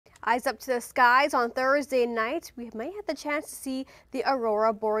Eyes up to the skies on Thursday night, we may have the chance to see the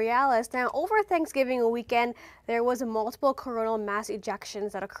Aurora Borealis. Now, over Thanksgiving weekend, there was multiple coronal mass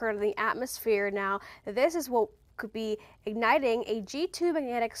ejections that occurred in the atmosphere. Now, this is what could be igniting a G2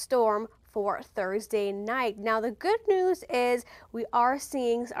 magnetic storm for Thursday night. Now, the good news is we are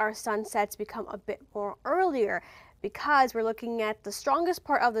seeing our sunsets become a bit more earlier, because we're looking at the strongest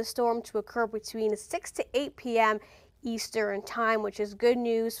part of the storm to occur between 6 to 8 p.m. Eastern time, which is good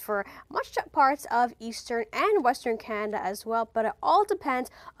news for much parts of Eastern and Western Canada as well. But it all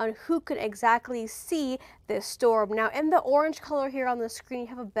depends on who can exactly see this storm. Now, in the orange color here on the screen, you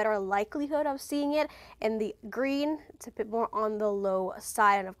have a better likelihood of seeing it. In the green, it's a bit more on the low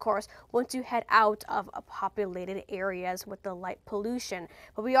side. And of course, once you head out of populated areas with the light pollution.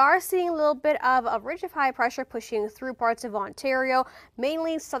 But we are seeing a little bit of a ridge of high pressure pushing through parts of Ontario,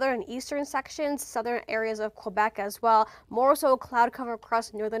 mainly southern and eastern sections, southern areas of Quebec as well. More so cloud cover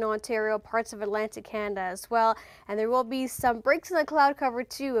across northern Ontario, parts of Atlantic Canada as well. And there will be some breaks in the cloud cover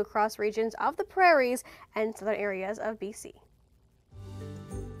too across regions of the prairies and southern areas of BC.